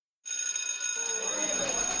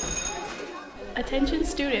Attention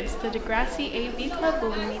students, the Degrassi AV Club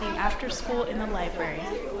will be meeting after school in the library.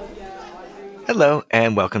 Hello,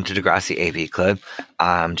 and welcome to Degrassi AV Club.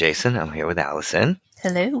 I'm Jason. I'm here with Allison.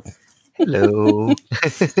 Hello. Hello.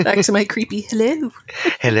 Back to my creepy hello.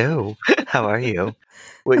 Hello. How are you?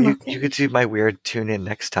 Well, I'm you okay. could do my weird tune in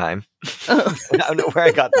next time. Oh. I don't know where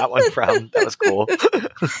I got that one from. That was cool.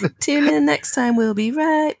 Tune in next time. We'll be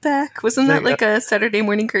right back. Wasn't that like a Saturday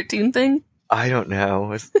morning cartoon thing? I don't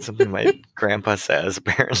know. It's something my grandpa says,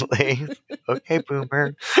 apparently. Okay,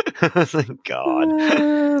 boomer. I was like, God.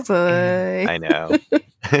 Oh, boy. I know.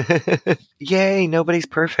 Yay, nobody's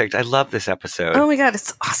perfect. I love this episode. Oh my God,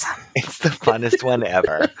 it's awesome. It's the funnest one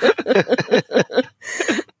ever.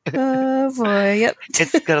 Oh boy, yep.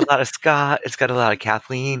 It's got a lot of Scott. It's got a lot of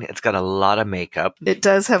Kathleen. It's got a lot of makeup. It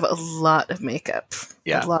does have a lot of makeup.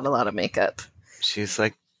 Yeah. A lot of makeup. She's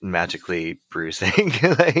like magically bruising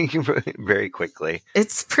like very quickly.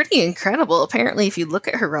 It's pretty incredible. Apparently, if you look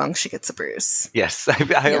at her wrong, she gets a bruise. Yes.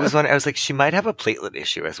 I was wondering, I was like, she might have a platelet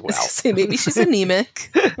issue as well. So maybe she's anemic.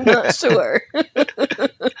 Not sure.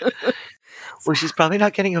 Well, she's probably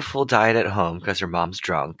not getting a full diet at home because her mom's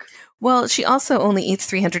drunk. Well, she also only eats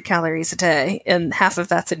 300 calories a day, and half of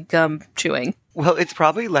that's in gum chewing. Well, it's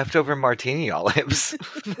probably leftover martini olives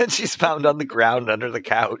that she's found on the ground under the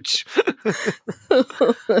couch.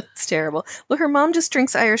 That's terrible. Well, her mom just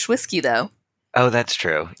drinks Irish whiskey, though. Oh, that's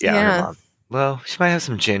true. Yeah. Her mom. Well, she might have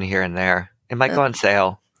some gin here and there. It might go on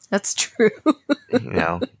sale. That's true. You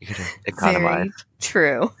know, you could economize. Very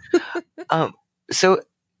true. So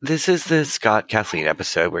this is the Scott Kathleen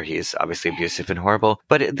episode where he's obviously abusive and horrible.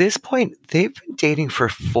 But at this point, they've been dating for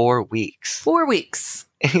 4 weeks. 4 weeks.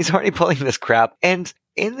 And he's already pulling this crap. And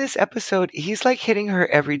in this episode, he's like hitting her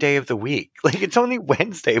every day of the week. Like it's only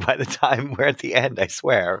Wednesday by the time we're at the end, I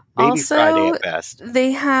swear. Maybe also, Friday at best.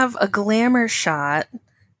 They have a glamour shot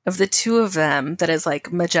of the two of them that is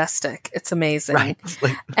like majestic. It's amazing. Right.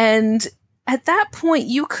 Like, and at that point,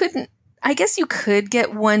 I guess you could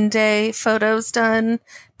get one day photos done,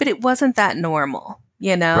 but it wasn't that normal.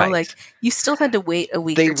 You know, right. Like you still had to wait a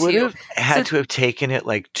week they or two. would have had to have taken it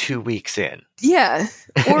like 2 weeks in. Yeah.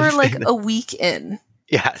 Or like a week in.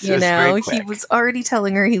 Yeah. So You know, very he quick. was already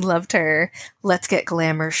telling her he loved her. Let's get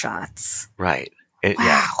glamour shots. Right. Yeah.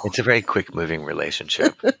 Wow. It's a very quick moving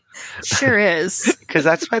relationship. Sure is. Because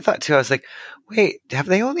that's what I thought too. I was like, wait, have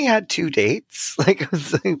they only had 2 dates? Like, I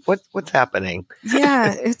was like, what's happening?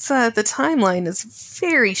 Yeah, it's the timeline is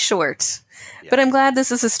very short. Yeah. But I'm glad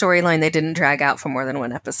this is a storyline they didn't drag out for more than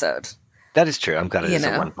one episode. That is true. I'm glad it is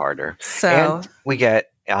a know. one-parter. So And we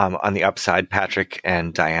get, on the upside, Patrick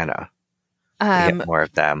and Diana. We get more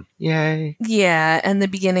of them. Yay. yeah, and the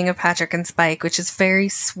beginning of Patrick and Spike, which is very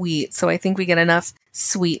sweet. So I think we get enough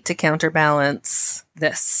sweet to counterbalance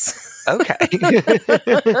this. Okay.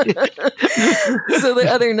 So the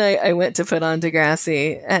other night I went to put on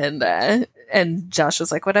Degrassi and Josh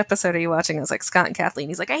was like, "What episode are you watching?" I was like, "Scott and Kathleen."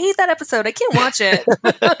 He's like, "I hate that episode. I can't watch it."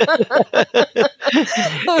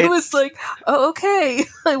 I was like, "Oh, okay.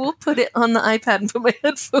 I will put it on the iPad and put my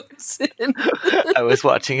headphones in." I was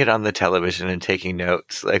watching it on the television and taking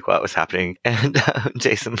notes, like what was happening. And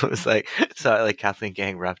Jason was like, saw like Kathleen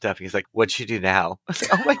getting wrapped up. He's like, "What'd she do now?" I was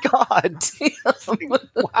like, "Oh my God." I was like,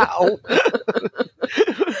 wow.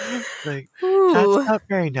 Like, Ooh, that's not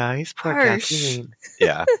very nice. Poor harsh. Kathleen.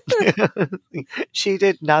 Yeah. She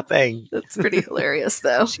did nothing. That's pretty hilarious,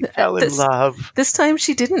 though. She fell in love. This time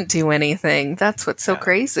she didn't do anything. That's what's so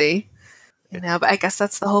crazy. You know, but I guess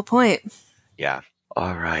that's the whole point. Yeah.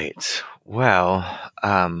 All right. Well,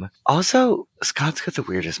 also, Scott's got the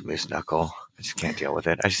weirdest moose knuckle. I just can't deal with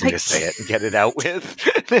it. I just need to say it and get it out with.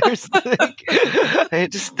 There's like, I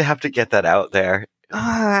just have to get that out there.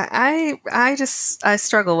 I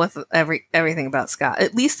struggle with everything about Scott.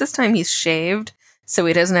 At least this time he's shaved, so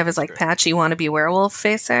he doesn't have his like patchy wannabe werewolf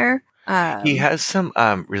face there. He has some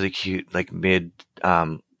really cute like mid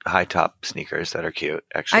high top sneakers that are cute.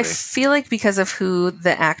 Actually, I feel like because of who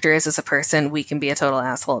the actor is as a person, we can be a total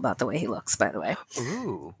asshole about the way he looks. By the way,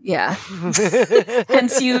 ooh, yeah.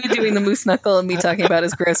 Hence you doing the moose knuckle and me talking about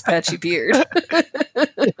his gross patchy beard.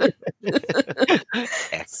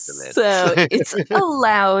 Excellent. So it's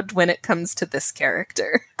allowed when it comes to this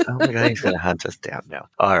character. Oh my God, he's gonna hunt us down now.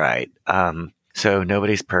 All right. So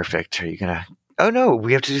nobody's perfect. Are you gonna? Oh no,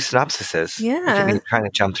 we have to do synopsises. Yeah. We keep trying to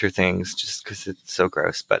jump through things just because it's so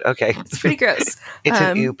gross. But okay, It's pretty gross. It's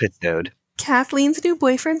an episode. Kathleen's new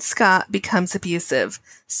boyfriend, Scott, becomes abusive.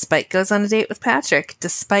 Spike goes on a date with Patrick,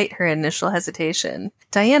 despite her initial hesitation.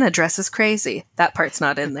 Diana dresses crazy. That part's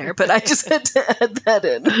not in there, but I just had to add that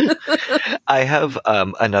in. I have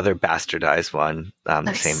another bastardized one. The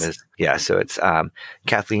Nice. same as, so it's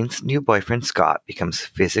Kathleen's new boyfriend, Scott, becomes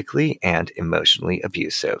physically and emotionally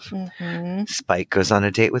abusive. Mhm. Spike goes on a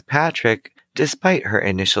date with Patrick, despite her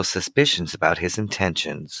initial suspicions about his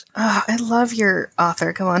intentions. Oh, I love your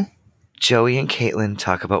author. Go on. Joey and Caitlin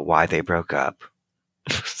talk about why they broke up.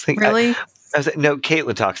 It's like, Really? I was like, no,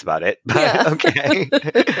 Caitlin talks about it, but Yeah. okay.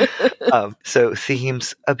 So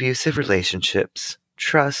themes: abusive relationships,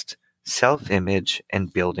 trust, self-image,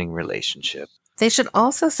 and building relationship. They should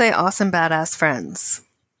also say awesome badass friends.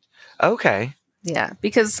 Okay. Yeah,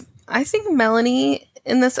 because I think Melanie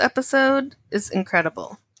in this episode is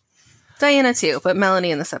incredible. Diana too, but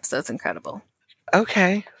Melanie in this episode is incredible.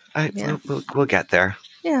 Okay. Yeah. We'll get there.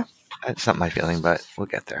 Yeah. It's not my feeling, but we'll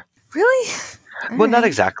get there. Really? Well, not Alright.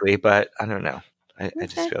 exactly, but I don't know. I Okay.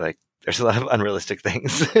 just feel like there's a lot of unrealistic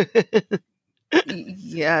things.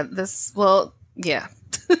 Yeah, yeah.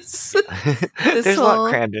 There's a lot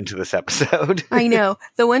crammed into this episode. I know.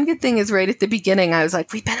 The one good thing is right at the beginning, I was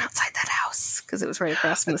like, we've been outside that house because it was right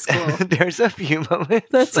across from the school. There's a few moments.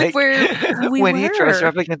 That's like where we when he throws her were.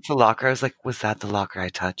 up against the locker, I was like, was that the locker I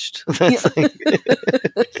touched? Yeah. That's like,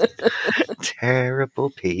 terrible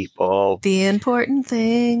people. The important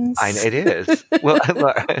things. I know it is. Well,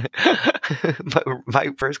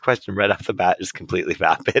 my first question right off the bat is completely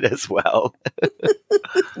vapid as well.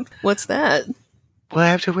 What's that? Well, I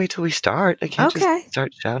have to wait till we start. I can't Okay. just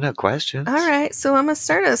start shouting out questions. All right, so I'm going to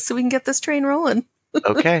start us so we can get this train rolling.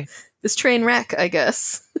 Okay. This train wreck, I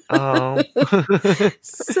guess. Oh.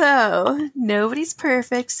 So, Nobody's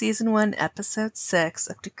Perfect, Season 1, Episode 6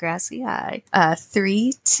 of Degrassi High.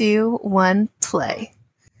 3, 2, 1, play.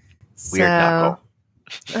 Weird knuckle.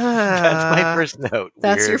 That's my first note.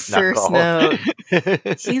 That's your Weird first knuckle.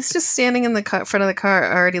 note. He's just standing in the front of the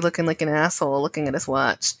car, already looking like an asshole, looking at his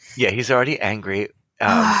watch. Yeah, he's already angry.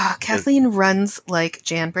 Kathleen runs like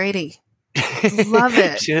Jan Brady. Love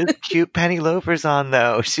it. She has cute penny loafers on,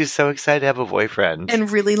 though. She's so excited to have a boyfriend. And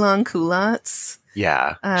really long culottes.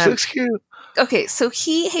 Yeah, she looks cute. Okay, so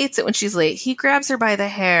he hates it when she's late. He grabs her by the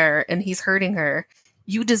hair and he's hurting her.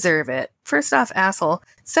 You deserve it. First off, asshole.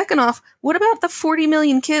 Second off, what about the 40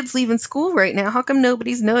 million kids leaving school right now? How come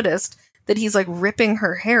nobody's noticed that he's like ripping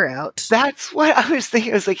her hair out? That's what I was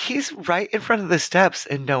thinking. I was like, he's right in front of the steps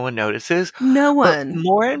and no one notices. No But one.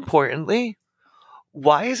 more importantly,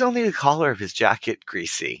 why is only the collar of his jacket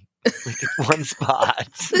greasy? Like in one spot.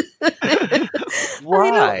 Why?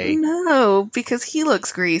 I don't know, because he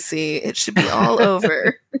looks greasy. It should be all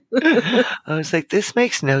over. I was like, this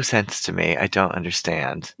makes no sense to me. I don't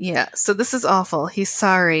understand. Yeah, so this is awful. He's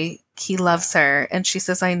sorry. He loves her. And she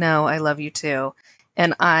says, I know, I love you too.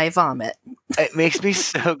 And I vomit. It makes me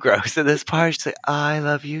so gross at this part. She's like, I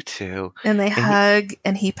love you too. And they hug,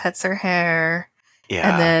 and he pets her hair.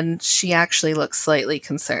 Yeah. And then she actually looks slightly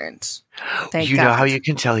concerned. Thank you know God. how you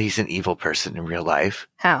can tell he's an evil person in real life?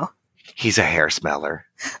 How? He's a hair smeller.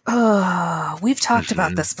 Oh, we've talked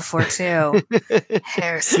about this before too.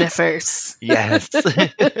 Hair sniffers. Yes.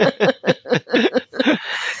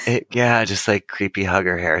 Just like creepy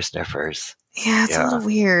hugger hair sniffers. Yeah, it's a little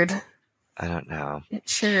weird. I don't know. It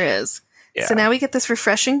sure is. Yeah. So now we get this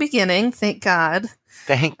refreshing beginning, thank God.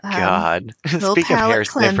 Thank God. little Speaking of hair palate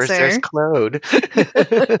sniffers, there's Claude.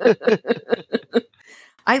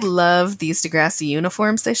 I love these Degrassi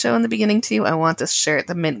uniforms they show in the beginning too. I want this shirt,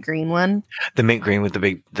 the mint green one. The mint green with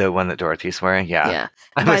the one that Dorothy's wearing. Yeah.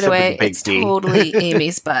 I By must the have way, been big it's D. totally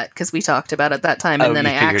Amy's butt because we talked about it that time, and Oh, then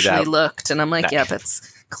you I figured actually out. looked, and I'm like, Nice. yep, it's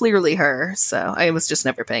clearly her. So I was just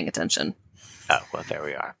never paying attention. Oh, well, there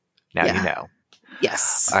we are. Now Yeah. you know.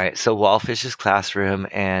 Yes. All right, so Wallfish's classroom,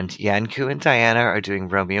 and Yanku and Diana are doing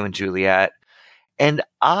Romeo and Juliet, and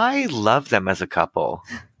I love them as a couple.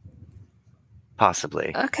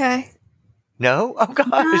 Possibly. Okay. No? Oh gosh.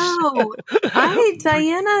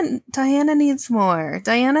 No, Diana needs more.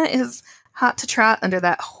 Diana is hot to trot under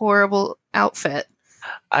that horrible outfit.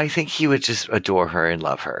 I think he would just adore her and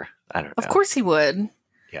love her. I don't know. Of course he would.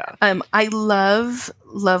 Yeah. I love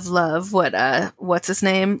what's his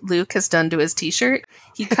name? Luke has done to his t-shirt.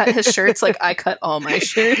 He cut his shirts like I cut all my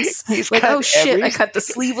shirts. He's Like, cut oh shit, every- I cut the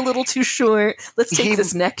sleeve a little too short. Let's take He-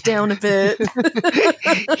 this neck down a bit.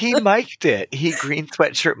 He mic'd it. He green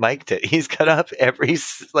sweatshirt mic'd it. He's cut up every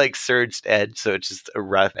surged edge, so it's just a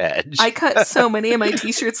rough edge. I cut so many of my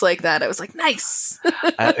t-shirts like that. I was like, nice.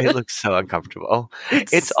 It looks so uncomfortable.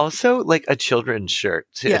 It's also like a children's shirt,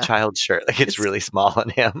 Yeah. a child's shirt. Like it's really small on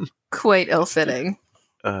him. quite ill-fitting.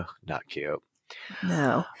 Ugh, not cute.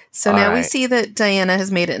 No. So All now we right. see that Diana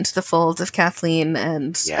has made it into the fold of Kathleen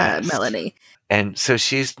and Yes. Melanie. And so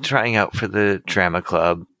she's trying out for the drama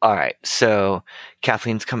club. All right. So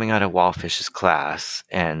Kathleen's coming out of Wallfish's class,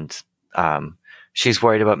 and she's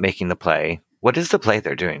worried about making the play. What is the play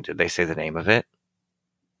they're doing? Did they say the name of it?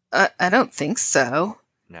 I don't think so.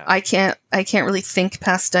 No. I can't really think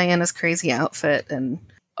past Diana's crazy outfit. And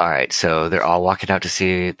All right. So they're all walking out to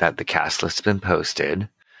see that the cast list's been posted.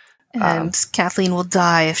 Kathleen will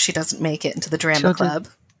die if she doesn't make it into the drama she'll club.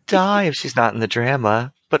 Die if she's not in the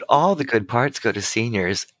drama. But all the good parts go to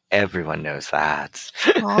seniors. Everyone knows that.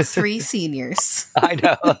 All 3 seniors. I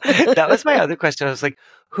know. That was my other question. I was like,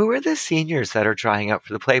 who are the seniors that are trying out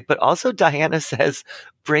for the play? But also Diana says,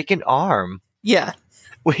 break an arm, Yeah.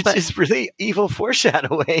 which is really evil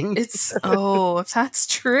foreshadowing. That's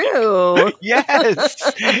true.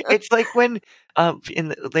 Yes. It's like when in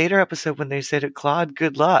the later episode when they said to Claude,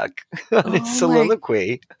 good luck on his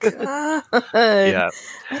soliloquy. God. Yeah.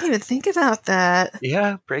 I didn't even think about that.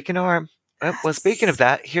 Yeah, break an arm. Well, speaking of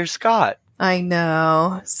that, here's Scott. I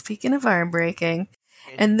know. Speaking of arm breaking.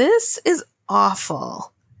 And this is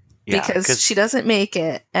awful. Yeah, because she doesn't make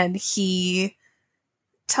it, and he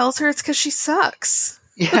tells her it's because she sucks.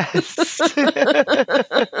 Yes.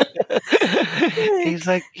 He's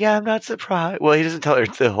like, yeah, I'm not surprised. Well, he doesn't tell her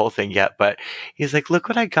the whole thing yet, but he's like, look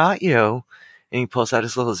what I got you. And he pulls out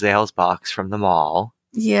his little Zales box from the mall.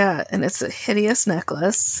 Yeah, and it's a hideous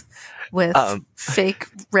necklace with fake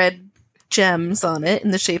red gems on it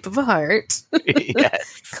in the shape of a heart.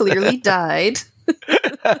 Yes. Clearly dyed.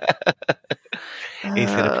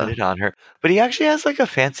 He's going to put it on her. But he actually has like a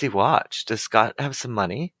fancy watch. Does Scott have some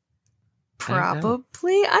money?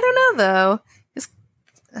 Probably. I don't know, though.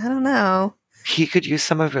 I don't know. He could use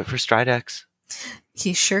some of it for Stridex.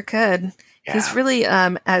 He sure could. Yeah. He's really,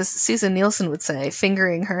 as Susan Nielsen would say,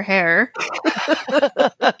 fingering her hair.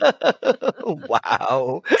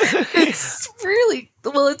 Wow. It's really,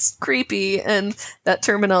 it's creepy, and that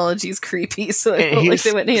terminology is creepy, so I felt like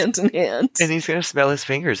they went hand in hand. And he's going to smell his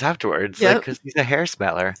fingers afterwards, because he's a hair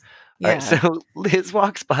smeller. Yeah. All right, so Liz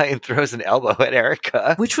walks by and throws an elbow at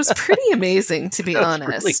Erica. Which was pretty amazing, to be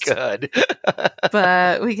honest. Really good.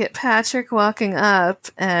 But we get Patrick walking up,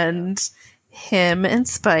 and him and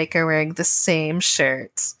Spike are wearing the same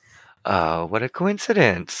shirts. Oh, what a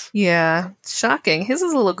coincidence. Yeah, shocking. His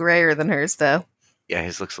is a little grayer than hers, though. Yeah,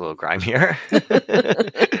 his looks a little grimier. I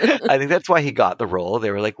think that's why he got the role. They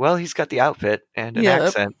were like, well, he's got the outfit and an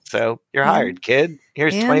accent, so you're hired, kid.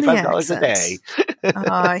 Here's $25 a day.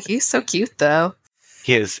 He's so cute, though.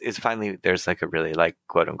 He is. It's finally, there's like a really like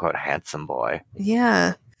quote unquote handsome boy.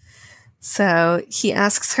 Yeah. So he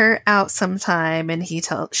asks her out sometime, and she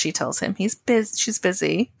tells him she's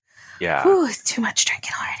busy. Yeah. Whew, it's too much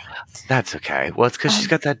drinking already. That's okay. Well, it's because she's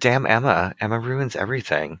got that damn Emma. Emma ruins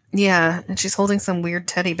everything. Yeah, and she's holding some weird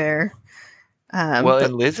teddy bear. And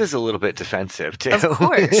Liz is a little bit defensive, too. Of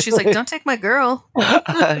course. She's like, don't take my girl.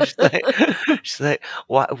 she's like,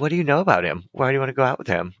 what do you know about him? Why do you want to go out with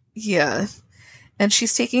him? Yeah. And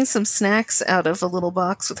she's taking some snacks out of a little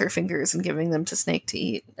box with her fingers and giving them to Snake to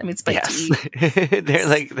eat. I mean, Spike to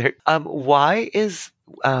eat. Why is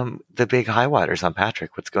the big high waters on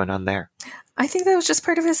Patrick? What's going on there? I think that was just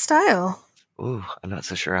part of his style. Ooh, I'm not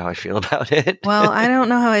so sure how I feel about it. Well, I don't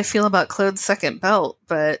know how I feel about Claude's second belt,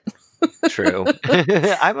 but... True.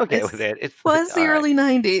 I'm okay with it. It was the early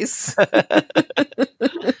 90s.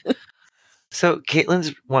 So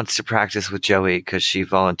Caitlin wants to practice with Joey because she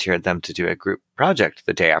volunteered them to do a group project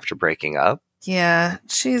the day after breaking up. Yeah,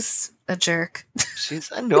 she's a jerk.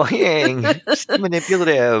 She's annoying. She's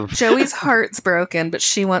manipulative. Joey's heart's broken, but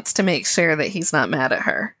she wants to make sure that he's not mad at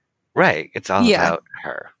her. Right. It's all about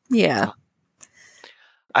her. Yeah.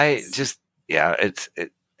 He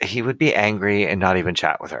would be angry and not even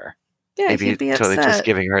chat with her. Yeah, maybe he'd be totally upset. just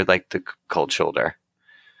giving her like the cold shoulder.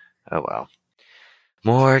 Oh well.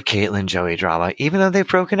 More Caitlin Joey drama. Even though they've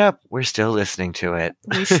broken up, we're still listening to it.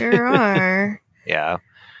 We sure are. Yeah.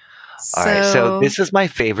 All right. So this is my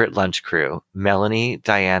favorite lunch crew: Melanie,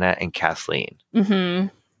 Diana, and Kathleen. Mm-hmm.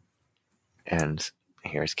 And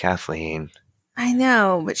here's Kathleen. I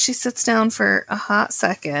know, but she sits down for a hot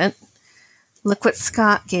second. Look what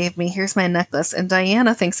Scott gave me. Here's my necklace. And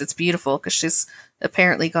Diana thinks it's beautiful because she's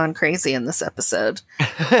apparently gone crazy in this episode.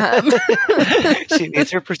 She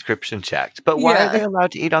needs her prescription checked. But why are they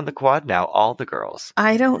allowed to eat on the quad now? All the girls.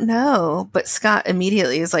 I don't know. But Scott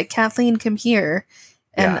immediately is like, Kathleen, come here.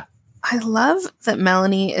 And I love that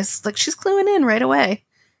Melanie is like, she's cluing in right away.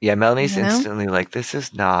 Yeah, Melanie's You know? instantly like, this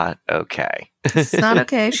is not okay. It's not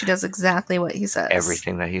okay. She does exactly what he says.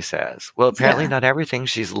 Everything that he says. Well, apparently Yeah. not everything.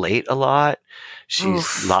 She's late a lot. She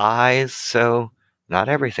Oof. lies. So not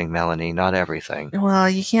everything, Melanie. Not everything. Well,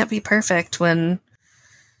 you can't be perfect when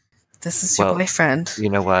this is your Well, boyfriend. You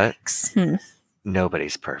know what? Hmm.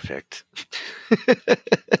 Nobody's perfect.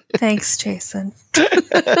 Thanks, Jason.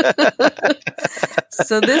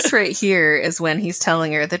 So this right here is when he's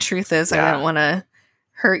telling her the truth is Yeah. I don't want to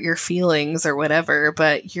hurt your feelings or whatever,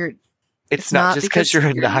 but It's not just because you're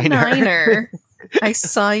a niner. I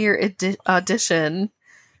saw your audition.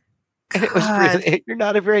 And it was God. really, you're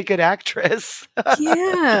not a very good actress.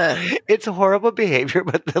 Yeah. It's horrible behavior,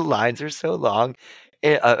 but the lines are so long,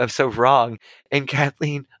 so wrong. And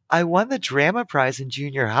Kathleen, I won the drama prize in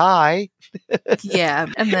junior high. Yeah.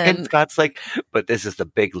 And then And Scott's like, but this is the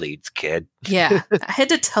big leads, kid. yeah, I had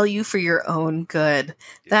to tell you for your own good.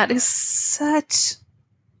 That is such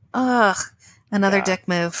another Yeah. dick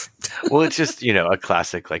move. Well, it's just, a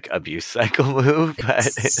classic like abuse cycle move. But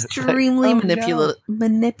Extremely it's like, oh, no.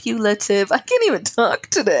 manipulative. I can't even talk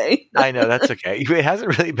today. I know, that's okay. It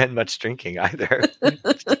hasn't really been much drinking either.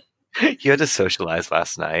 You had to socialize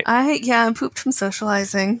last night. I'm pooped from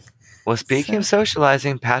socializing. Well, speaking of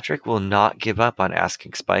socializing, Patrick will not give up on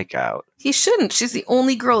asking Spike out. He shouldn't. She's the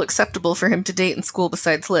only girl acceptable for him to date in school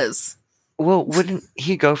besides Liz. Well, wouldn't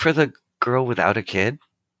he go for the girl without a kid?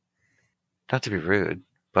 Not to be rude,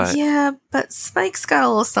 but Yeah, but Spike's got a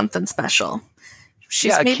little something special.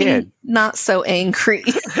 She's a maybe kid. not so angry.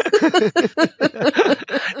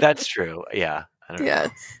 That's true. Yeah. I don't know.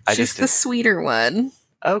 I She's just the sweeter one.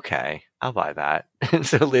 Okay, I'll buy that.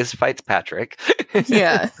 So Liz fights Patrick.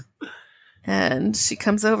 Yeah. And she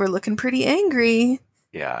comes over looking pretty angry.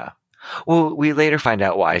 Yeah. Well, we later find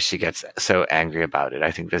out why she gets so angry about it.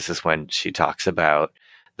 I think this is when she talks about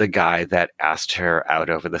the guy that asked her out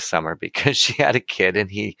over the summer because she had a kid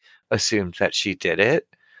and he assumed that she did it.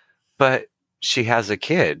 But she has a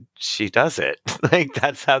kid. She does it. Like,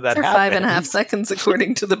 that's how that For happens. 5.5 seconds,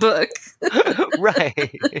 according to the book.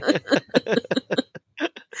 Right.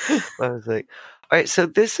 I was like, all right, so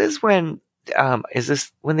this is when, is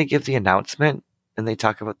this when they give the announcement and they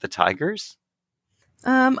talk about the Tigers?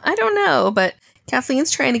 I don't know, but Kathleen's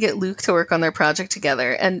trying to get Luke to work on their project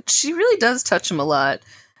together, and she really does touch him a lot.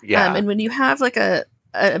 Yeah. And when you have like a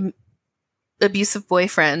abusive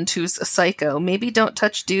boyfriend who's a psycho, maybe don't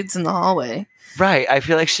touch dudes in the hallway. Right. I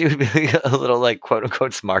feel like she would be a little like quote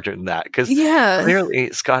unquote smarter than that because clearly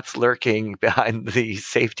Scott's lurking behind the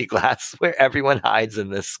safety glass where everyone hides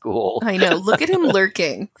in this school. I know. Look at him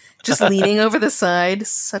lurking, just leaning over the side.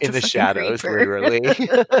 Such in a the fucking shadows, creeper. literally.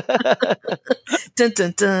 Dun,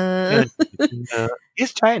 dun, dun.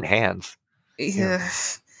 His giant hands. Yeah.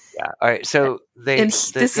 Yeah. All right. So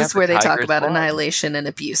This is where they talk Tigers about won. annihilation and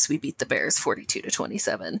abuse. We beat the Bears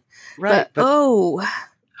 42-27. Right. But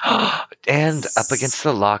and up against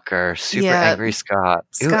the locker, super Yeah. angry Scott.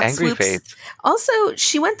 Ooh, Scott angry swoops. face. Also,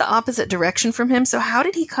 she went the opposite direction from him, so how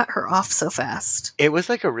did he cut her off so fast? It was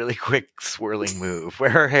like a really quick swirling move where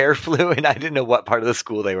her hair flew and I didn't know what part of the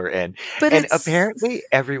school they were in. But And it's- apparently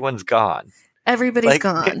everyone's gone. everybody's Like,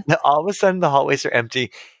 gone. all of a sudden the hallways are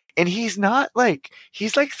empty. And he's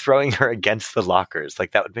like throwing her against the lockers.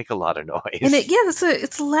 Like that would make a lot of noise. And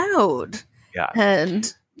it's loud. Yeah.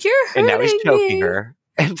 And you're hurting And now he's choking me. her.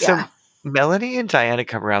 And Yeah. so Melanie and Diana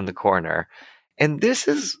come around the corner. And this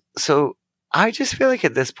is so I just feel like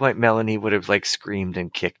at this point Melanie would have like screamed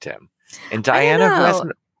and kicked him. And Diana, who has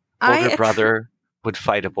an older brother, would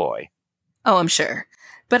fight a boy. Oh, I'm sure.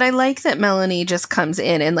 But I like that Melanie just comes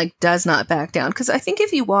in and like does not back down. Because I think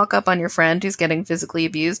if you walk up on your friend who's getting physically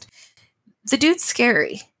abused, the dude's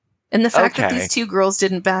scary. And the fact that Okay. these two girls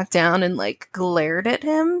didn't back down and like glared at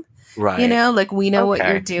him, Right. you know, like we know what Okay.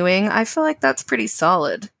 you're doing. I feel like that's pretty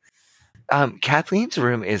solid. Kathleen's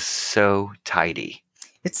room is so tidy.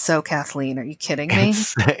 It's so Kathleen. Are you kidding me?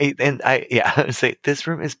 I would say this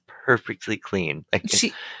room is perfectly clean. Like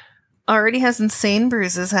She already has insane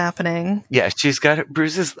bruises happening. yeah, she's got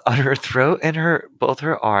bruises on her throat and both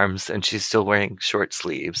her arms, and she's still wearing short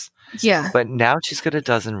sleeves. Yeah. But now she's got a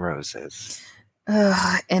dozen roses.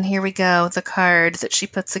 Ugh, and here we go. The card that she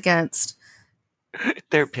puts against.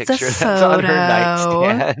 Their picture that's on her photo.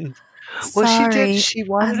 nightstand. Well, she Sorry, did. She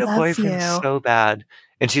wanted I a love boyfriend you. so bad,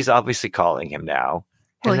 and she's obviously calling him now.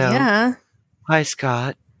 Well, Hello. yeah. Hi,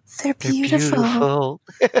 Scott. They're They're beautiful. beautiful.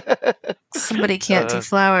 Somebody can't do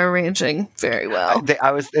flower arranging very well. And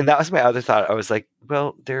that was my other thought. I was like,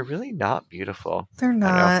 well, they're really not beautiful. They're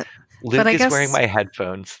not. Luke But I is guess- wearing my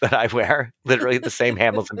headphones that I wear, literally the same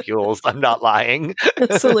Hamilton Buells. I'm not lying.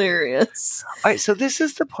 It's hilarious. All right, so this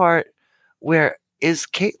is the part where is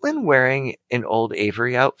Caitlin wearing an old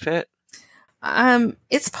Avery outfit?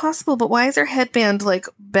 It's possible, but why is her headband like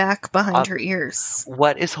back behind her ears?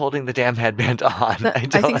 What is holding the damn headband on? I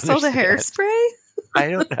think it's all the hairspray. I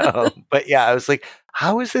don't know. But yeah, I was like,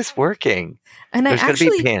 how is this working? And There's I going to be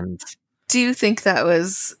actually pins. do think that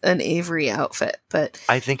was an Avery outfit, but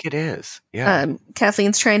I think it is. Yeah.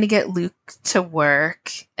 Kathleen's trying to get Luke to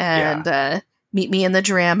work and meet me in the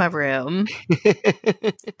drama room.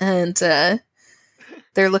 And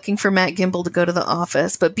they're looking for Matt Gimble to go to the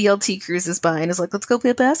office, but BLT cruises by and is like, let's go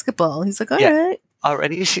play basketball. He's like, all right.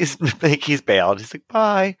 Already he's bailed. He's like,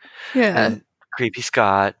 bye. Yeah. And creepy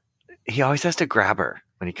Scott, he always has to grab her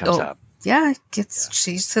when he comes up. Yeah,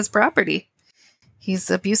 she's his property.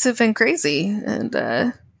 He's abusive and crazy. And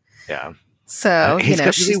yeah. So, he's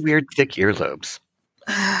got really weird thick earlobes.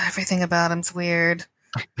 Everything about him's weird.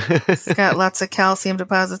 He's got lots of calcium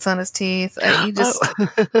deposits on his teeth. I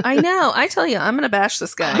know. I tell you, I'm going to bash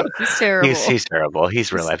this guy. He's terrible. He's terrible.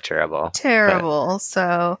 He's real life terrible. Terrible. But,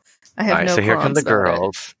 so I have no. So here come the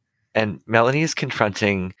girls, and Melanie is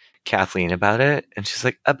confronting Kathleen about it, and she's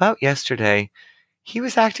like, "About yesterday, he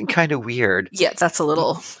was acting kind of weird." Yeah, that's a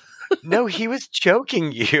little. No, he was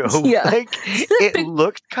choking you. Yeah. Like, it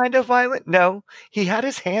looked kind of violent. No, he had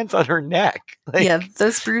his hands on her neck. Like, yeah,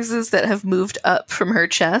 those bruises that have moved up from her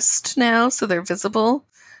chest now, so they're visible.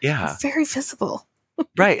 Yeah. Very visible.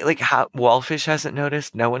 Right. Like, how Wallfish hasn't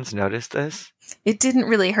noticed. No one's noticed this. It didn't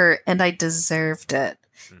really hurt, and I deserved it.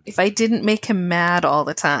 If I didn't make him mad all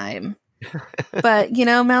the time. But,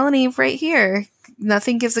 Melanie, right here,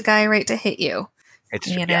 nothing gives a guy a right to hit you. It's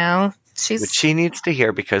you know? Which she needs to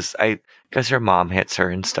hear because her mom hits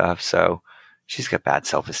her and stuff, so she's got bad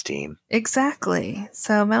self-esteem. Exactly.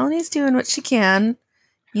 So Melanie's doing what she can.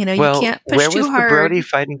 You can't push where too was hard. The Brody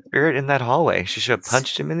fighting spirit in that hallway? She should have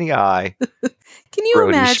punched him in the eye. Can you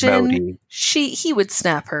Brody imagine? He would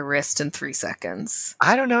snap her wrist in 3 seconds.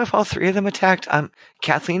 I don't know if all three of them attacked.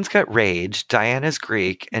 Kathleen's got rage, Diana's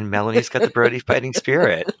Greek, and Melanie's got the Brody fighting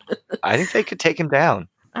spirit. I think they could take him down.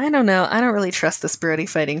 I don't know. I don't really trust this Brody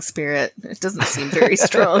fighting spirit. It doesn't seem very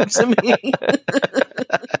strong to me.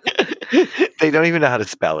 They don't even know how to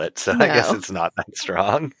spell it, so no. I guess it's not that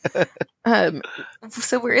strong.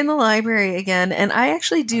 So we're in the library again, and I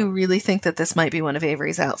actually do really think that this might be one of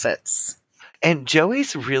Avery's outfits. And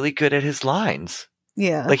Joey's really good at his lines.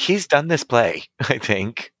 Yeah. Like, he's done this play, I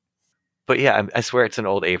think. But yeah, I swear it's an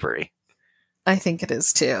old Avery. I think it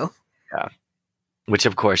is, too. Yeah. Which,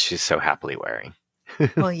 of course, she's so happily wearing.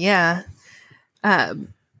 Well, yeah. Yeah,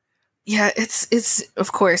 it's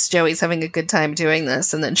of course Joey's having a good time doing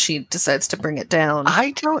this, and then she decides to bring it down.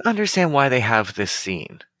 I don't understand why they have this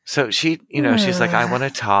scene. So she, she's like, I want to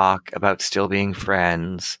talk about still being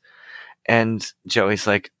friends. And Joey's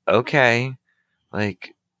like, okay.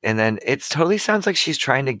 Like, and then it totally sounds like she's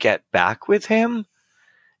trying to get back with him.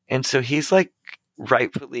 And so he's like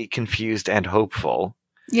rightfully confused and hopeful.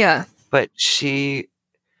 Yeah. But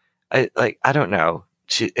I don't know.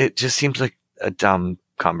 It just seems like a dumb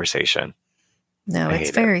conversation. No,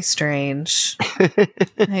 it's very strange.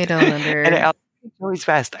 I don't understand. And Joey's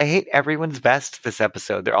vest. I hate everyone's vest this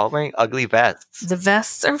episode. They're all wearing ugly vests. The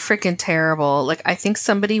vests are freaking terrible. Like, I think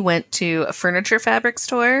somebody went to a furniture fabric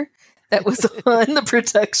store that was on the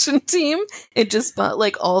production team and just bought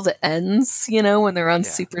like all the ends, when they're on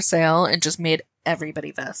super sale, and just made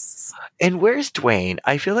everybody vests. And where's Dwayne?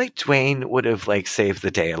 I feel like Dwayne would have like saved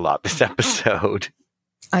the day a lot this episode.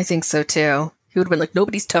 I think so too. He would have been like,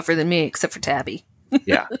 nobody's tougher than me except for Tabby.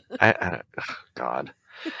 Yeah. God.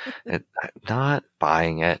 I'm not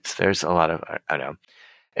buying it. There's a lot of, I don't know.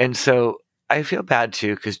 And so I feel bad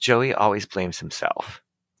too, because Joey always blames himself.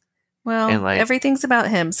 Well, everything's about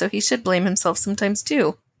him, so he should blame himself sometimes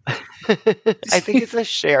too. I think it's a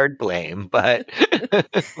shared blame, but...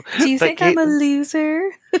 Do you think I'm a loser?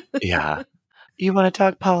 Yeah. You want to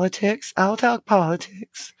talk politics? I'll talk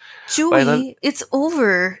politics. Joey, it's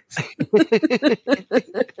over.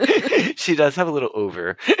 She does have a little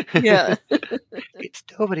over. Yeah. It's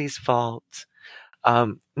nobody's fault.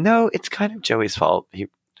 No, it's kind of Joey's fault.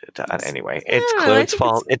 Anyway, it's Claude's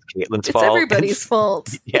fault. It's Caitlin's fault. It's everybody's fault.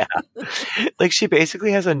 Yeah. Like, she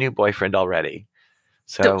basically has a new boyfriend already.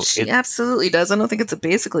 So she absolutely does. I don't think it's a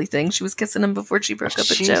basically thing. She was kissing him before she broke up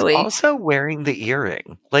with Joey. She's also wearing the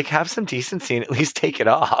earring. Like, have some decency and at least take it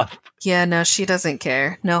off. Yeah, no, she doesn't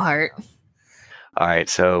care. No heart. All right,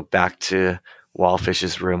 so back to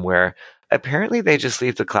Wallfish's room, where apparently they just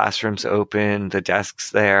leave the classrooms open, the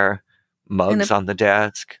desks there, mugs on the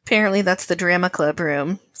desk. Apparently that's the drama club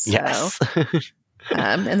room. So. Yes.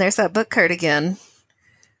 And there's that book cart again.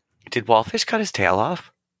 Did Wallfish cut his tail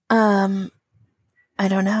off? I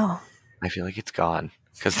don't know. I feel like it's gone.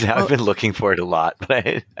 Because now Well, I've been looking for it a lot, but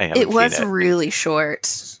I haven't it was seen it. really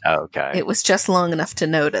short. Oh, okay. It was just long enough to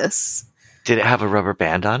notice. Did it have a rubber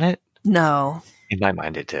band on it? No. In my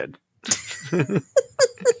mind, it did. I'm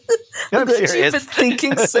I'm glad you've serious. been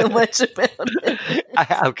thinking so much about it. I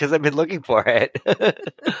have, because I've been looking for it.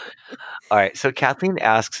 All right. So Kathleen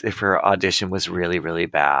asks if her audition was really, really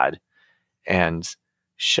bad. And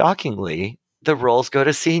shockingly, the roles go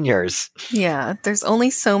to seniors. Yeah, there's only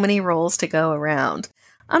so many roles to go around.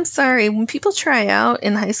 I'm sorry, when people try out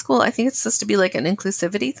in high school, I think it's supposed to be like an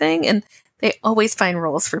inclusivity thing, and they always find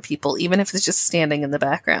roles for people, even if it's just standing in the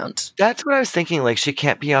background. That's what I was thinking. Like, she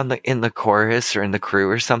can't be in the chorus or in the crew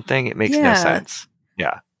or something. It makes no Yeah. sense.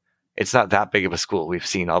 Yeah. It's not that big of a school. We've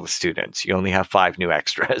seen all the students. You only have 5 new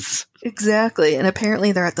extras. Exactly, and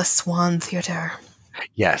apparently they're at the Swan Theater.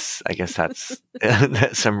 Yes, I guess that's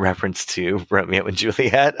some reference to Romeo and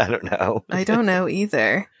Juliet. I don't know. I don't know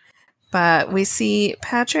either. But we see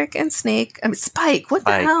Patrick and Spike, what the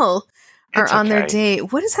Spike. hell, are It's on their okay.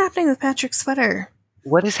 date. What is happening with Patrick's sweater?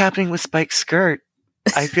 What is happening with Spike's skirt?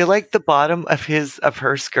 I feel like the bottom of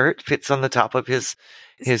her skirt fits on the top of his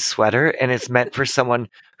sweater, and it's meant for someone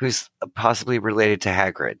who's possibly related to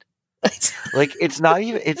Hagrid. Like, it's not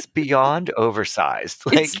even, it's beyond oversized.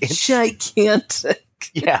 Like, it's gigantic.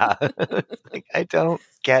 yeah. Like, I don't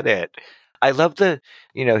get it. I love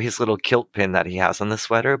his little kilt pin that he has on the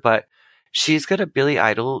sweater, but she's got a Billy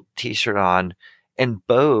Idol t-shirt on and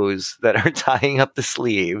bows that are tying up the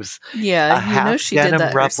sleeves. Yeah, she did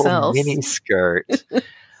that herself. Mini skirt.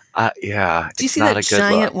 Yeah. Do you see that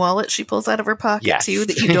giant wallet she pulls out of her pocket too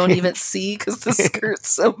that you don't even see because the skirt's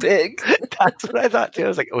so big? That's what I thought too. I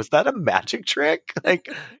was like, was that a magic trick? Like,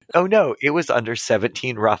 oh no, it was under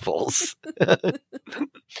 17 ruffles.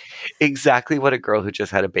 Exactly what a girl who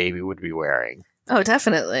just had a baby would be wearing. Oh,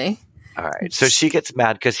 definitely. All right. So she gets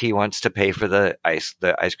mad because he wants to pay for the ice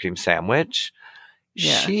cream sandwich.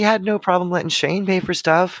 Yeah. She had no problem letting Shane pay for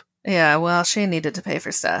stuff. Yeah, well, Shane needed to pay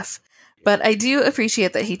for stuff. But I do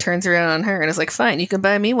appreciate that he turns around on her and is like, fine, you can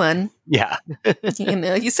buy me one. Yeah.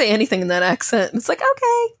 You say anything in that accent, and it's like,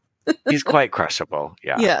 okay. He's quite crushable.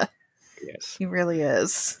 Yeah. Yeah. Yes. He really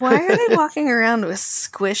is. Why are they walking around with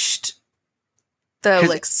squished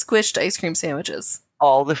ice cream sandwiches?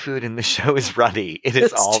 All the food in the show is runny. It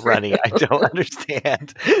is all true. runny. I don't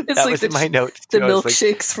understand. It's That like was in my notes. The too. I was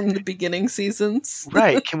milkshakes from the beginning seasons.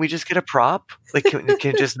 right. Can we just get a prop? Like, can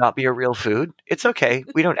it just not be a real food? It's okay.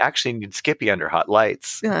 We don't actually need Skippy under hot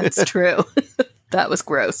lights. Yeah, it's true. That was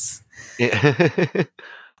gross. Yeah.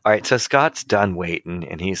 All right. So Scott's done waiting,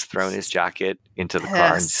 and he's thrown his jacket into the car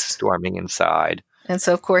and Pissed. storming inside. And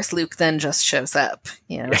so, of course, Luke then just shows up.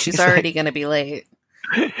 You know, she's He's already going to be late.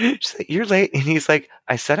 She's like, you're late. And he's like,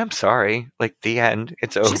 I said I'm sorry. Like, the end.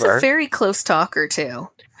 It's over. She's a very close talker, too.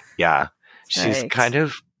 Yeah. She's Right. kind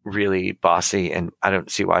of really bossy, and I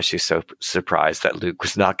don't see why she's so surprised that Luke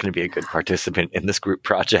was not going to be a good participant in this group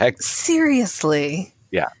project. Seriously.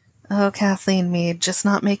 Yeah. Oh, Kathleen Mead, just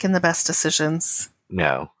not making the best decisions.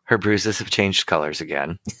 No. Her bruises have changed colors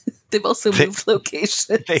again. They've also moved locations.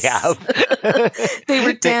 They have. They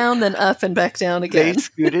were down, then up, and back down again. They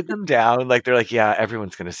scooted them down. Like, they're like, yeah,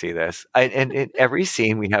 everyone's going to see this. And in every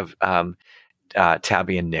scene, we have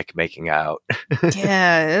Tabby and Nick making out.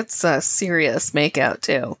 Yeah, it's a serious makeout,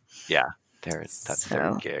 too. Yeah. That's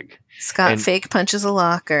their gig. Scott And- fake punches a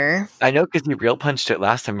locker. I know because he real punched it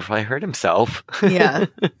last time before I hurt himself. Yeah.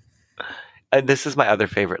 And this is my other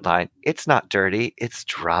favorite line. It's not dirty. It's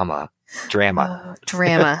drama. Drama. Oh,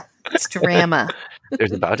 drama. It's drama.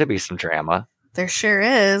 There's about to be some drama. There sure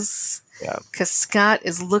is. Yeah. Because Scott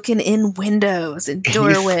is looking in windows and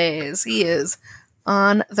doorways. He is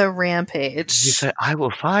on the rampage. He said, I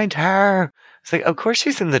will find her. It's like, of course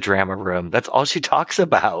she's in the drama room. That's all she talks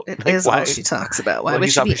about. It Like, is all she talks about. Why Well, would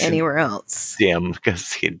he's she be obviously- anywhere else? Dim,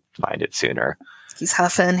 because he'd find it sooner. He's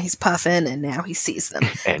huffing, he's puffing, and now he sees them.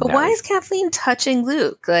 And But now why he's is Kathleen touching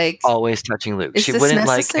Luke? Like, always touching Luke? is She this wouldn't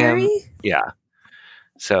necessary? like him. Yeah.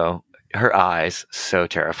 So her eyes, so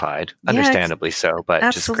terrified. Yeah, Understandably so, but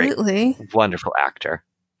just Absolutely. great. Wonderful actor.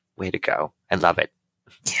 Way to go. I love it.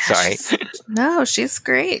 Yeah, Sorry. No, she's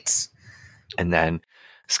great. And then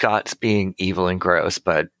Scott's being evil and gross,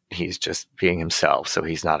 but he's just being himself, so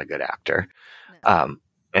he's not a good actor.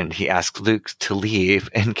 And he asks Luke to leave,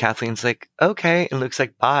 and Kathleen's like, okay. And Luke's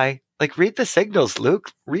like, bye. Like, read the signals, Luke.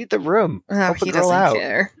 Read the room. Oh, Help a he girl doesn't out.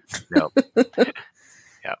 care. No.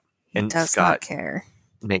 Yeah. He And does Scott not care.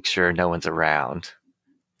 makes sure no one's around.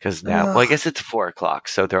 Because now, well, I guess it's 4:00,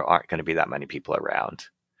 so there aren't going to be that many people around.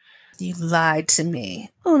 You lied to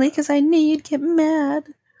me. Only because I knew you'd get mad.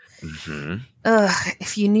 Hmm. Ugh,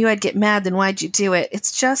 if you knew I'd get mad, then why'd you do it?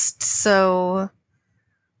 It's just so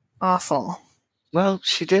awful. Well,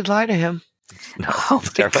 she did lie to him. No, Oh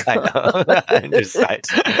it's my terrible. I know.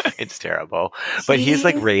 It's terrible. But he's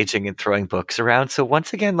like He- raging and throwing books around. So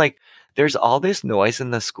once again, like there's all this noise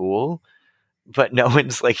in the school, but no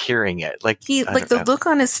one's like hearing it. Like He I like don't the know. look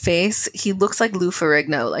on his face, he looks like Lou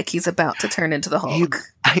Ferrigno, like he's about to turn into the Hulk.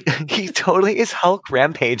 He totally is Hulk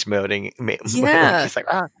rampage moding. Yeah. Like, he's like,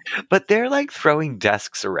 ah. But they're like throwing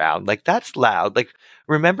desks around. Like that's loud. Like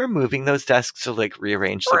remember moving those desks to like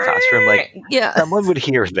rearrange the classroom? Like yeah, someone would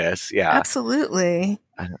hear this. Yeah. absolutely.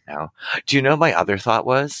 I don't know. Do you know my other thought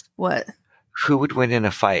was? What? Who would win in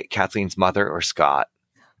a fight, Kathleen's mother or Scott?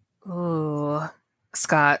 Ooh,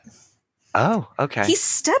 Scott. Oh, okay. He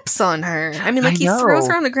steps on her. I mean, like I he throws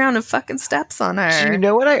know. her on the ground and fucking steps on her. Do you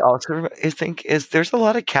know what I also think is there's a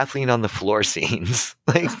lot of Kathleen on the floor scenes,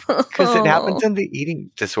 like because it happens in the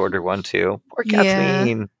eating disorder one too. Poor Yeah.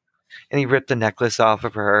 Kathleen, and he ripped the necklace off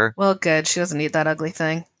of her. Well, good. She doesn't need that ugly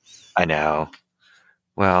thing. I know.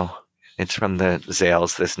 Well, it's from the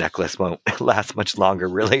Zales. This necklace won't last much longer.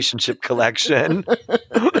 Relationship collection.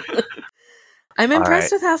 I'm All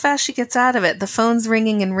impressed right. with how fast she gets out of it. The phone's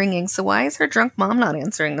ringing and ringing. So why is her drunk mom not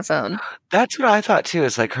answering the phone? That's what I thought too.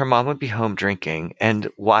 Is like her mom would be home drinking, and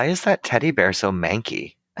why is that teddy bear so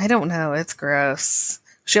manky? I don't know. It's gross.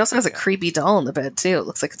 She also has a creepy doll in the bed too. It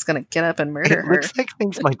looks like it's going to get up and murder It her. looks like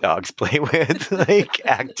things my dogs play with, like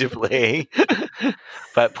actively.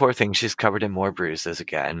 But poor thing, she's covered in more bruises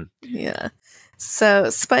again. Yeah. So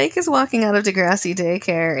Spike is walking out of Degrassi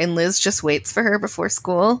daycare, and Liz just waits for her before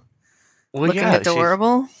school, Well, looking yeah,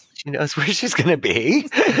 adorable. she knows where she's going to be.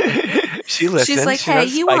 She listens. She's like, She "Hey,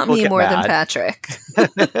 knows you Spike want will me get more than mad." Patrick?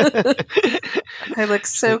 I look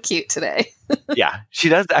so cute today." Yeah, she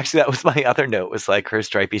does. Actually, that was my other note. Was like her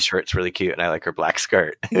stripy shirt's really cute, and I like her black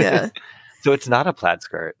skirt. Yeah. So it's not a plaid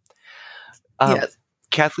skirt. Yeah.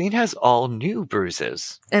 Kathleen has all new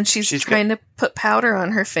bruises. And she's trying to put powder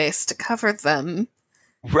on her face to cover them.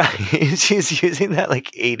 Right. She's using that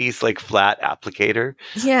like 80s like flat applicator.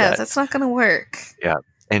 Yeah, that's not going to work. Yeah.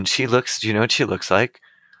 And she looks, do you know what she looks like?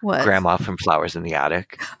 What? Grandma from Flowers in the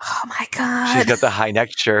Attic. Oh my God. She's got the high neck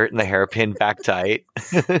shirt and the hair pinned back tight.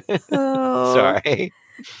 Oh, Sorry.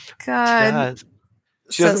 God.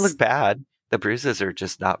 She doesn't look bad. The bruises are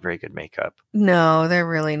just not very good makeup. No, they're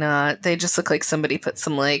really not. They just look like somebody put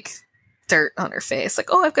some like dirt on her face. Like,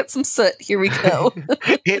 oh, I've got some soot. Here we go.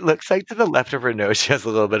 It looks like to the left of her nose, she has a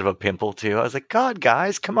little bit of a pimple too. I was like, God,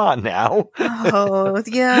 guys, come on now. Oh,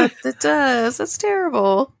 yeah, it does. That's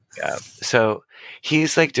terrible. Yeah. So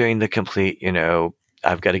he's like doing the complete,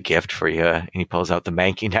 I've got a gift for you. And he pulls out the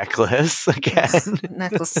manky necklace again.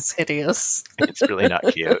 Necklace is hideous. It's really not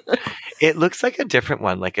cute. It looks like a different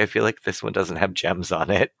one. Like, I feel like this one doesn't have gems on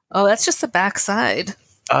it. Oh, that's just the backside.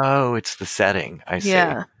 Oh, it's the setting. I see.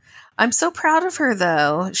 Yeah. I'm so proud of her,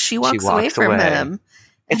 though. She walks away walks from away. him.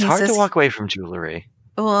 It's and he hard to says- walk away from jewelry.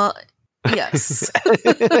 Well, yes.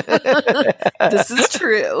 This is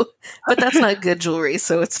true. But that's not good jewelry,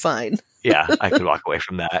 so it's fine. Yeah, I could walk away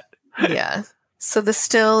from that. Yeah. So the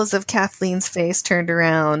still is of Kathleen's face turned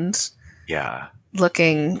around, Yeah.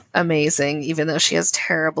 looking amazing, even though she has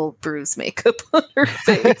terrible bruise makeup on her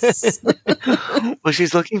face. Well,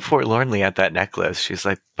 she's looking forlornly at that necklace. She's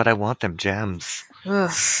like, but I want them gems.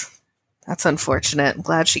 Ugh. That's unfortunate. I'm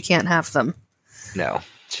glad she can't have them. No,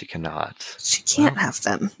 she cannot. She can't have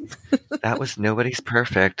them. That was Nobody's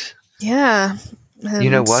Perfect. Yeah.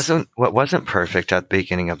 And What wasn't perfect at the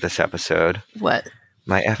beginning of this episode? what?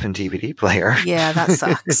 My effing DVD player. Yeah, that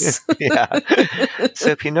sucks. Yeah. So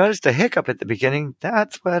if you noticed a hiccup at the beginning,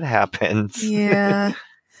 that's what happens. Yeah.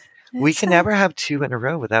 We It's can never have two in a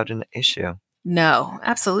row without an issue. No,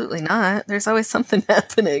 absolutely not. There's always something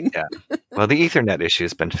happening. Yeah. Well, the Ethernet issue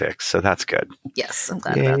has been fixed, so that's good. Yes, I'm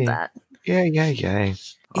glad Yay. about that. Yay.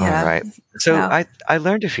 Yeah. All right. So Yeah. I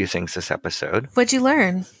learned a few things this episode. What'd you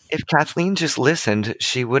learn? If Kathleen just listened,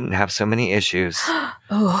 she wouldn't have so many issues.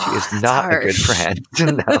 Oh, She is that's not a good harsh.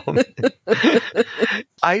 friend. No.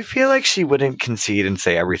 I feel like she wouldn't concede and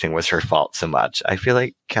say everything was her fault so much. I feel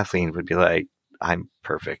like Kathleen would be like, I'm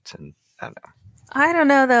perfect. And I don't know. I don't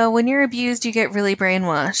know though. When you're abused, you get really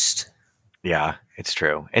brainwashed. Yeah, it's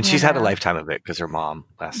true. And she's had a Yeah. lifetime of it because her mom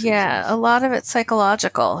last Yeah, a season. lot of it's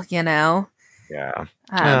psychological, Yeah.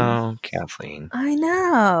 Oh, Kathleen. I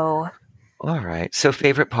know. All right. So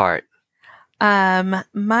favorite part?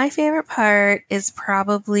 My favorite part is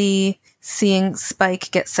probably seeing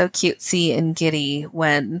Spike get so cutesy and giddy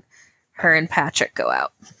when her and Patrick go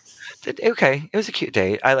out. Okay, it was a cute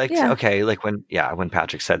date. I liked. Yeah. Okay, like when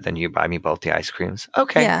Patrick said, "Then you buy me both the ice creams."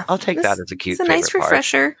 Okay, Yeah. I'll take This- that as a cute It's a favorite nice part.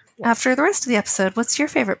 refresher. after the rest of the episode. What's your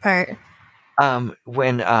favorite part?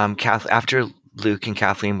 When after Luke and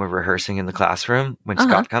Kathleen were rehearsing in the classroom, when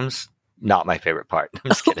Scott comes, not my favorite part. I'm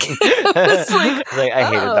just kidding. I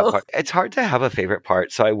hated that part. It's hard to have a favorite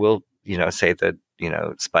part, so I will, say that,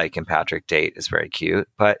 Spike and Patrick date is very cute,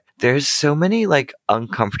 but there's so many like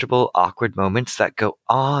uncomfortable, awkward moments that go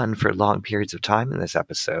on for long periods of time in this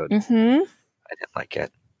episode. Mm-hmm. I didn't like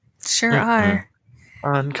it. Sure are.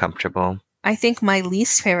 Uncomfortable. I think my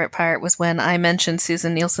least favorite part was when I mentioned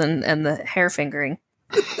Susan Nielsen and the hair fingering.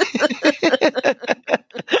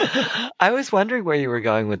 I was wondering where you were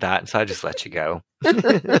going with that, so I just let you go.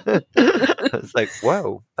 I was like,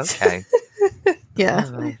 whoa, okay. Yeah,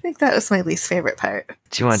 I think that was my least favorite part.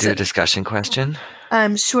 Do you want to do a discussion question?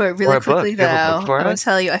 Sure. Really quickly, though, I will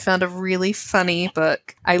tell you, I found a really funny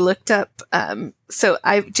book. I looked up,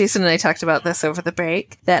 Jason and I talked about this over the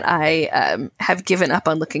break, that I have given up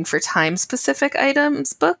on looking for time-specific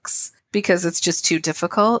books, because it's just too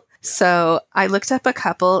difficult. So I looked up a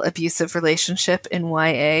couple abusive relationship in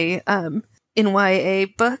YA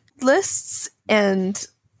book lists, and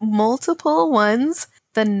multiple ones.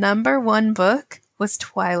 The number one book was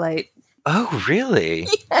Twilight. Oh, really?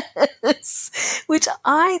 Yes, which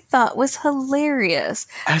I thought was hilarious.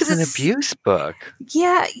 As an abuse book.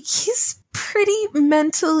 Yeah, he's pretty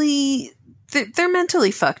mentally... They're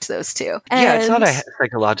mentally fucked, those two. Yeah, it's not a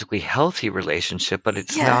psychologically healthy relationship, but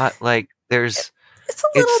it's not like there's...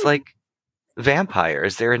 It's like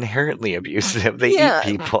vampires. They're inherently abusive. They eat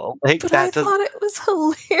people. Like, but I thought it was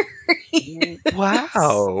hilarious.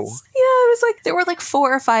 Wow. Yeah, it was like there were like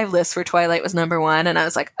 4 or 5 lists where Twilight was number 1, and I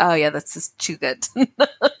was like, oh yeah, that's just too good.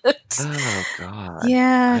 Oh god.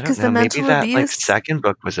 Yeah, because the mental maybe that abuse. second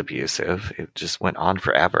book was abusive. It just went on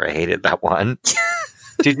forever. I hated that one.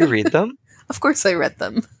 Did you read them? Of course, I read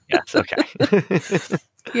them. Yes. Okay.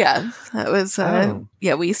 Yeah, that was.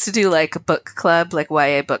 Yeah, we used to do like a book club, like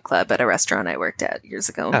YA book club, at a restaurant I worked at years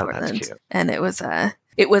ago in Portland, that's cute. And it was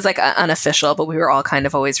like unofficial, but we were all kind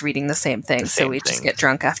of always reading the same thing, so we just get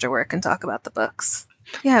drunk after work and talk about the books.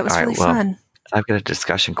 Yeah, it was really fun. I've got a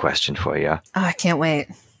discussion question for you. Oh, I can't wait.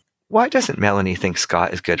 Why doesn't Melanie think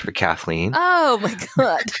Scott is good for Kathleen? Oh my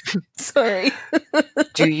god. Sorry.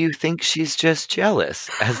 Do you think she's just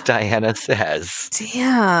jealous, as Diana says?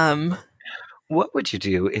 Damn. What would you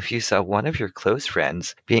do if you saw one of your close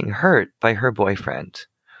friends being hurt by her boyfriend?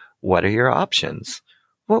 What are your options?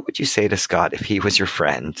 What would you say to Scott if he was your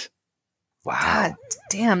friend? Wow. God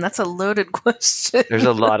damn, that's a loaded question. There's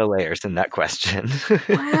a lot of layers in that question.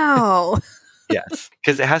 Wow. Yes,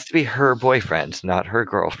 because it has to be her boyfriend, not her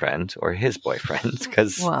girlfriend or his boyfriend.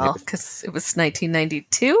 Because it was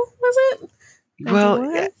 1992, was it? 91?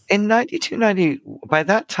 Well, in 92, 90, by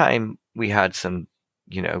that time, we had some,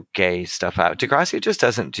 gay stuff out. Degrassi just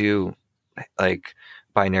doesn't do, like,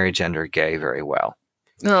 binary gender gay very well.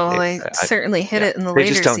 Oh, they certainly hit it in the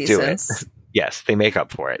later seasons. They just don't do it. Yes, they make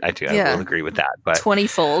up for it. I do. I will agree with that. But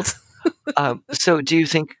 20-fold. So do you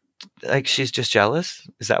think, like, she's just jealous?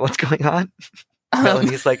 Is that what's going on?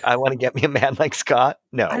 Melanie's like, I want to get me a man like Scott?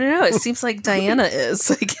 No. I don't know. It seems like Diana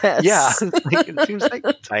is, I guess. Yeah. It seems like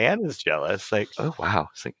Diana's jealous. Like, oh, wow.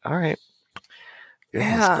 It's like, all right.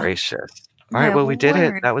 Goodness gracious. All right, well, we did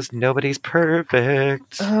it. That was Nobody's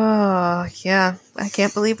Perfect. Oh, yeah. I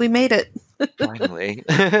can't believe we made it. Finally.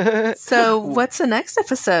 So, what's the next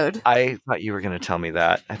episode? I thought you were going to tell me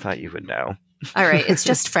that. I thought you would know. All right, it's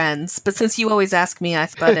just Friends. But since you always ask me, I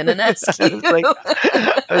butt in and ask you.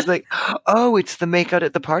 I was like, oh, it's the Make Out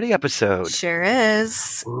at the Party episode. Sure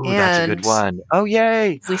is. Ooh, that's a good one. Oh,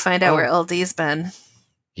 yay. We find out where LD's been.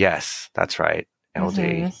 Yes, that's right. LD.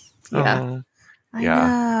 Mm-hmm. Yeah. I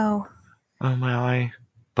know. Oh, my.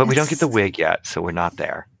 But we don't get the wig yet, so we're not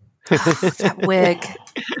there. Oh, that wig.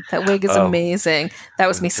 That wig is amazing. That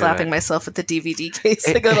was me slapping myself with the DVD case.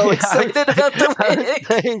 I got all excited about the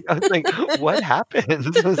wig. I was like, what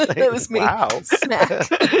happened? I was like, that was me. Wow. Smack.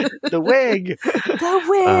 The wig. The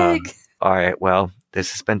wig. All right. Well,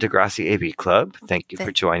 this has been Degrassi AV Club. Thank you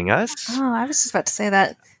for joining us. Oh, I was just about to say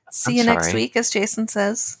that. See you next week, as Jason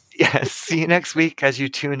says. Yes. See you next week as you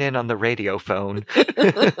tune in on the radio phone.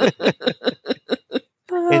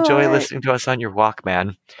 Enjoy listening to us on your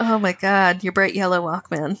Walkman. Oh my God, your bright yellow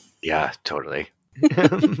Walkman. Yeah, totally.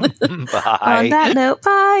 Bye. On that note,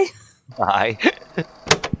 bye. Bye.